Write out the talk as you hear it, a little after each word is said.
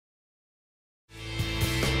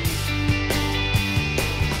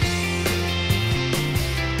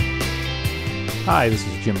Hi, this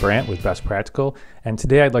is Jim Brandt with Best Practical, and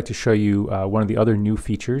today I'd like to show you one of the other new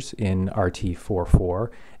features in RT44,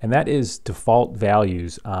 and that is default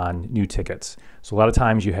values on new tickets. So a lot of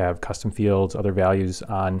times you have custom fields, other values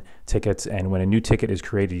on tickets, and when a new ticket is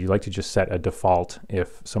created, you like to just set a default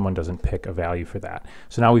if someone doesn't pick a value for that.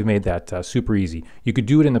 So now we've made that super easy. You could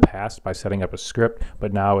do it in the past by setting up a script,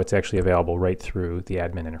 but now it's actually available right through the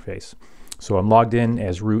admin interface. So I'm logged in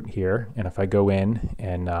as root here, and if I go in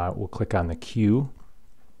and we'll click on the queue,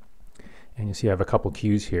 and you see I have a couple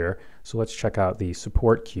queues here. So let's check out the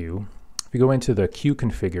support queue. If you go into the queue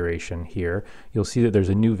configuration here, you'll see that there's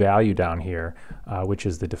a new value down here, which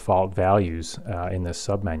is the default values in this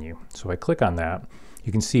submenu. So if I click on that,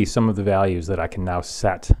 you can see some of the values that I can now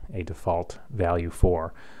set a default value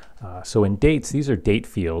for. So in dates, these are date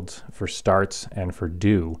fields for starts and for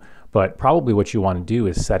due, but probably what you want to do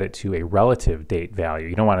is set it to a relative date value.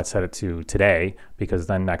 You don't want to set it to today, because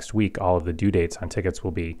then next week all of the due dates on tickets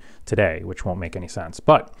will be today, which won't make any sense.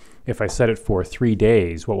 But if I set it for 3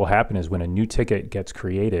 days, what will happen is when a new ticket gets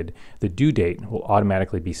created, the due date will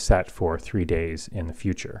automatically be set for 3 days in the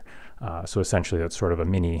future. So essentially that's sort of a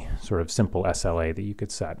mini, sort of simple SLA that you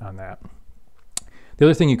could set on that. The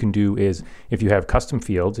other thing you can do is if you have custom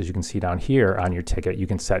fields, as you can see down here on your ticket, you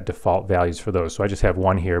can set default values for those. So I just have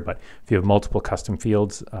one here, but if you have multiple custom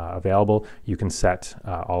fields available, you can set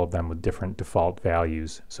all of them with different default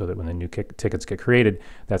values so that when the new tickets get created,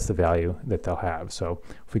 that's the value that they'll have. So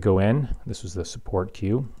if we go in, this was the support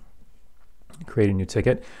queue, create a new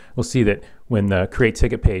ticket, we'll see that when the create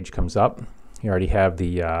ticket page comes up, you already have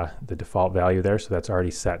the default value there, so that's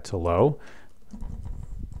already set to low.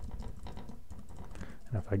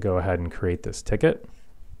 And if I go ahead and create this ticket,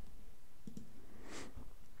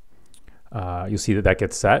 you'll see that that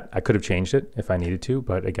gets set. I could have changed it if I needed to,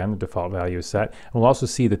 but again, the default value is set. And we'll also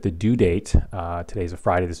see that the due date, today's a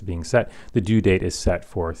Friday, this is being set, the due date is set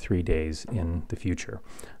for 3 days in the future.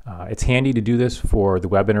 It's handy to do this for the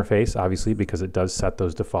web interface, obviously, because it does set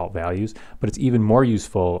those default values, but it's even more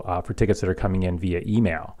useful for tickets that are coming in via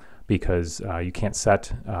email, because you can't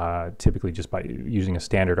set, typically just by using a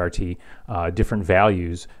standard RT, different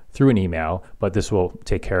values through an email, but this will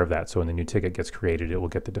take care of that. So when the new ticket gets created, it will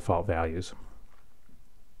get the default values.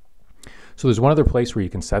 So there's one other place where you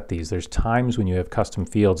can set these. There's times when you have custom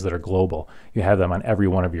fields that are global. You have them on every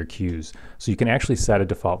one of your queues. So you can actually set a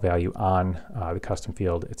default value on the custom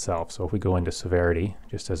field itself. So if we go into severity,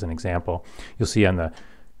 just as an example, you'll see on the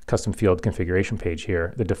custom field configuration page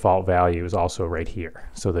here, the default value is also right here.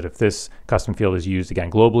 So that if this custom field is used again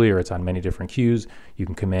globally, or it's on many different queues, you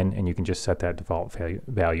can come in and you can just set that default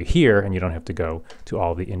value here, and you don't have to go to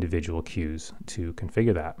all the individual queues to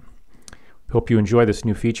configure that. Hope you enjoy this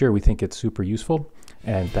new feature. We think it's super useful,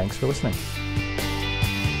 and thanks for listening.